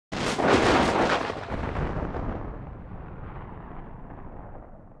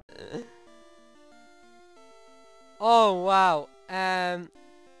Oh, wow.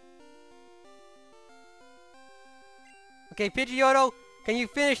 Okay, Pidgeotto, can you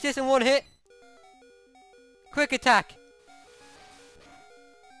finish this in one hit? Quick attack.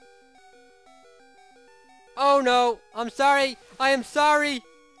 Oh no, I'm sorry. I am sorry.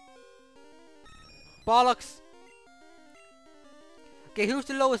 Bollocks. Okay, who's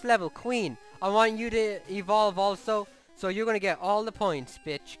the lowest level? Queen. I want you to evolve also. So you're gonna get all the points,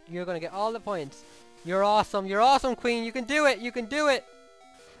 bitch. You're gonna get all the points. You're awesome. You're awesome, Queen. You can do it. You can do it.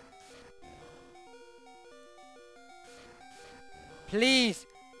 Please.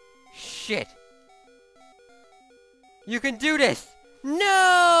 Shit. You can do this.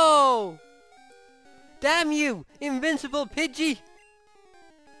 No! Damn you, invincible Pidgey.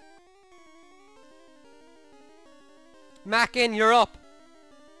 Mackin, you're up.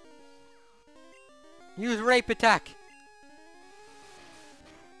 Use rape attack.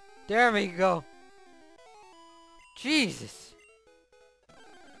 There we go. Jesus.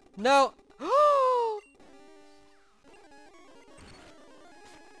 No.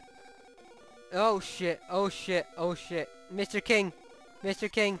 Oh shit, oh shit, oh shit. Mr. King.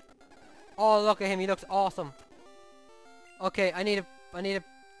 Mr. King. Oh, look at him, he looks awesome. Okay, I need a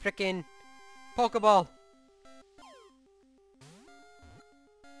frickin' Pokeball.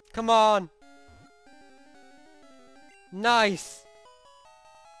 Come on. Nice.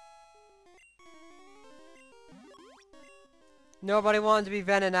 Nobody wanted to be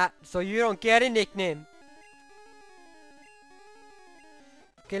Venonat, so you don't get a nickname.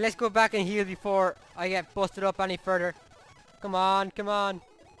 Okay, let's go back and heal before I get busted up any further. Come on, come on.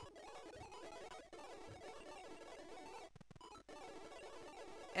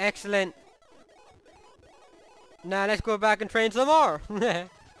 Excellent. Now let's go back and train some more.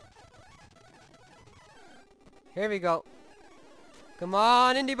 Here we go. Come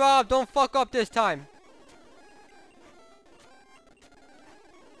on, Indy Bob, don't fuck up this time.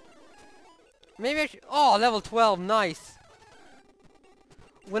 Maybe I should... Oh, level 12, nice.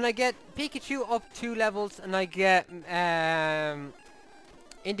 When I get Pikachu up 2 levels and I get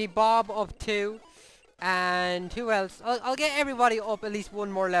Indy Bob up 2 and who else? I'll get everybody up at least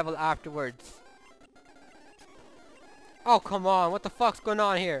one more level afterwards. Oh, come on, what the fuck's going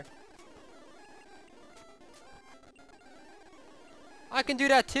on here? I can do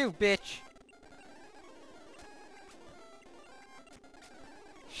that too, bitch.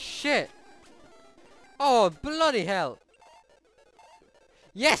 Shit. Oh, bloody hell.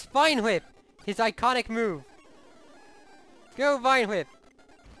 Yes, Vine Whip! His iconic move. Go, Vine Whip.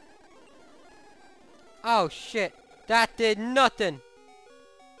 Oh, shit. That did nothing.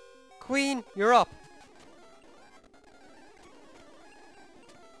 Queen, you're up.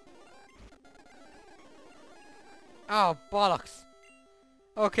 Oh, bollocks.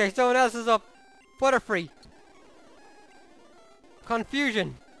 Okay, someone else is up. Butterfree.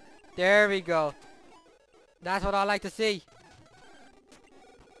 Confusion. There we go. That's what I like to see.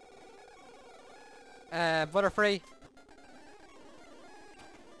 Butterfree.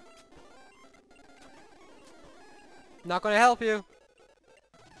 Not gonna help you.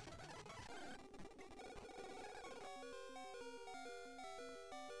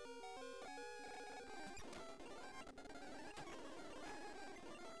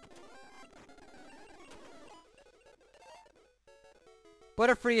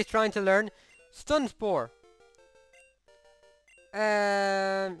 Butterfree is trying to learn Stun Spore.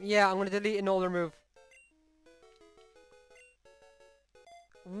 Yeah, I'm gonna delete an older move.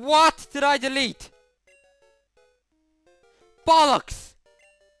 What did I delete? Bollocks!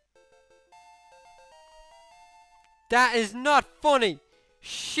 That is not funny.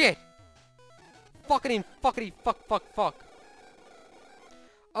 Shit. Fucking fuckity fuck fuck fuck.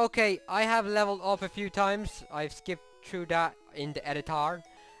 Okay, I have leveled up a few times. I've skipped through that in the editor.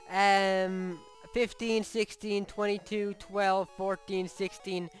 15, 16, 22, 12, 14,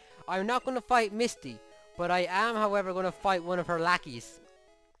 16. I'm not going to fight Misty, but I am, however, going to fight one of her lackeys.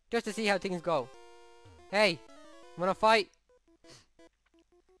 Just to see how things go. Hey, wanna fight?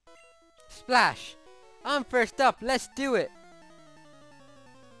 Splash! I'm first up, let's do it!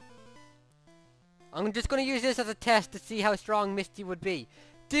 I'm just gonna use this as a test to see how strong Misty would be.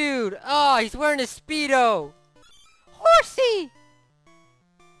 Dude! Oh, he's wearing a Speedo! Horsey!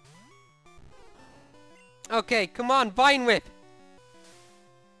 Okay, come on, Vine Whip!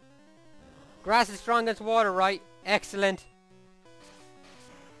 Grass is strong against water, right? Excellent.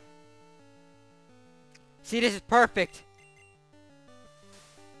 See, this is perfect.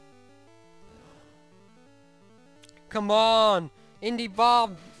 Come on! Indy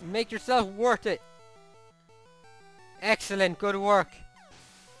Bob, make yourself worth it. Excellent, good work.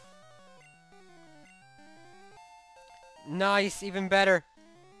 Nice, even better.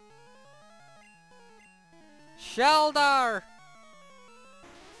 Sheldar!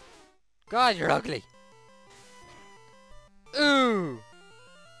 God, you're ugly. Ooh!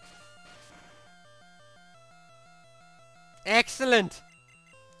 Excellent!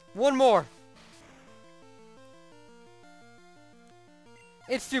 One more.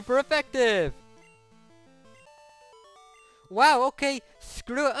 It's super effective! Wow, okay.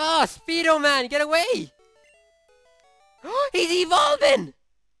 Screw it. Oh, Speedo Man, get away! He's evolving!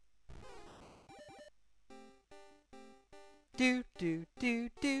 Do, do, do,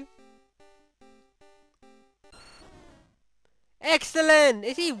 do. Excellent!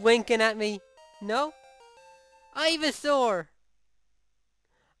 Is he winking at me? No? Ivysaur!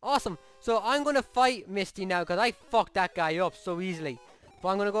 Awesome. So I'm gonna fight Misty now because I fucked that guy up so easily. But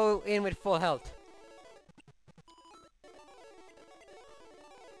I'm gonna go in with full health.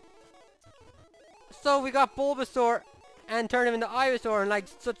 So we got Bulbasaur and turned him into Ivysaur and like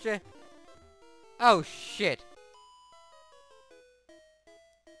such a... Oh shit.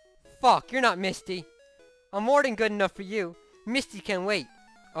 Fuck, you're not Misty. I'm more than good enough for you. Misty can wait.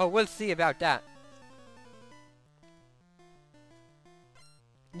 Oh, we'll see about that.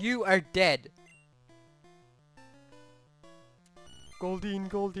 You are dead. Goldeen,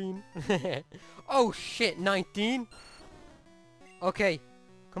 Goldeen. Oh shit, 19? Okay.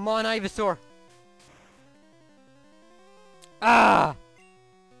 Come on, Ivysaur. Ah!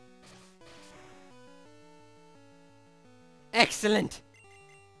 Excellent.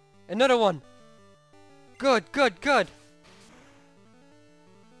 Another one. Good, good, good.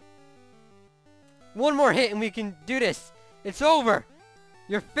 One more hit and we can do this. It's over.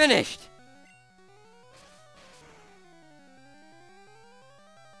 You're finished.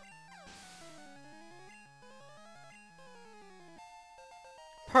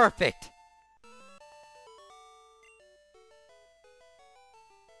 Perfect.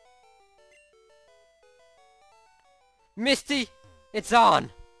 Misty, it's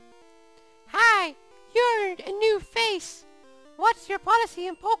on. Hi, you're a new face. What's your policy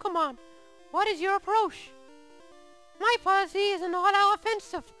in Pokemon? What is your approach? My policy is an all-out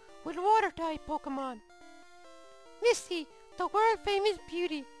offensive with water-type Pokemon. Misty, the world-famous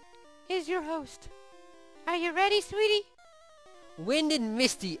beauty, is your host. Are you ready, sweetie? When did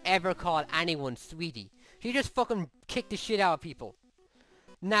Misty ever call anyone sweetie? She just fucking kicked the shit out of people.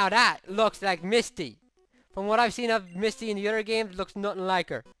 Now that looks like Misty. From what I've seen of Misty in the other games, it looks nothing like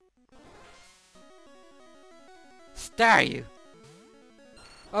her. Star you.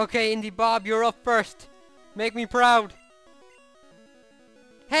 Okay, Indie Bob, you're up first. Make me proud.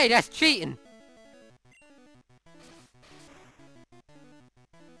 Hey, that's cheating.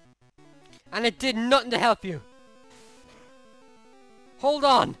 And it did nothing to help you. Hold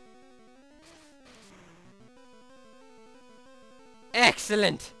on.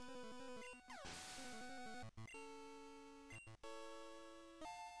 Excellent.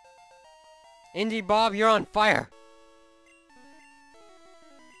 Indie Bob, you're on fire.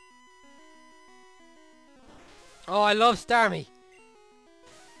 Oh, I love Starmie.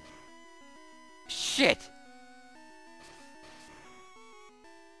 Shit.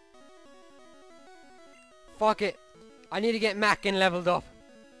 Fuck it. I need to get Mackin leveled up.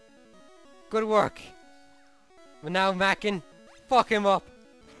 Good work. But now Mackin, fuck him up.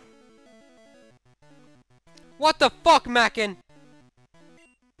 What the fuck, Mackin?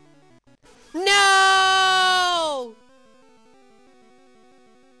 No!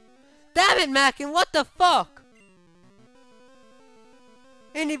 Damn it, Mackin, what the fuck?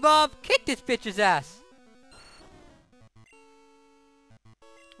 Indie Bob, kick this bitch's ass.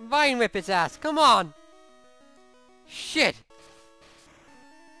 Vine whip his ass, come on. Shit.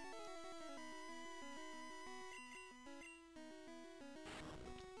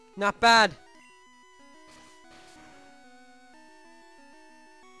 Not bad.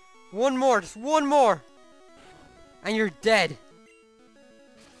 One more, just one more. And you're dead.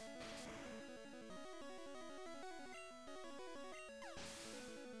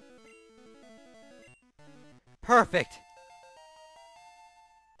 Perfect.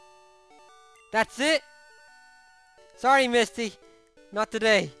 That's it? Sorry, Misty. Not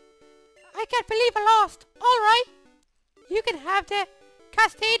today. I can't believe I lost. Alright. You can have the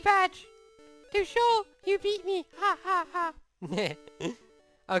Cascade badge to show you beat me. Ha ha ha.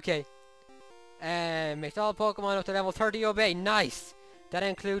 Okay. Makes all Pokemon up to level 30 obey. Nice. That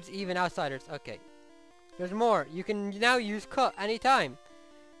includes even outsiders. Okay. There's more. You can now use cut anytime.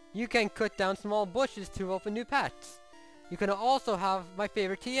 You can cut down small bushes to open new paths. You can also have my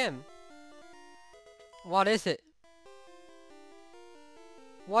favorite TM. What is it?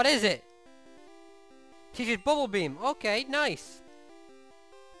 What is it? Teaches Bubble Beam. Okay, nice.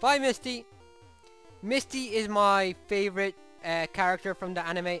 Bye, Misty. Misty is my favorite character from the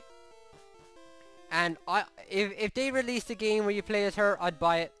anime. And if they released a game where you play as her, I'd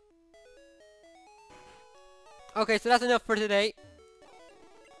buy it. Okay, so that's enough for today.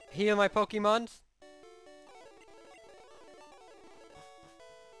 Heal my Pokemons.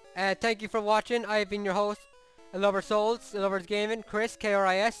 Thank you for watching. I have been your host, A Lover Souls, A Lover's Gaming, Chris,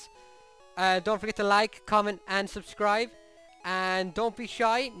 K-R-I-S. Don't forget to like, comment, and subscribe. And don't be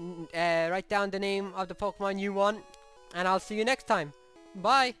shy. Write down the name of the Pokemon you want. And I'll see you next time.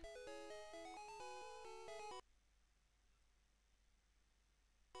 Bye.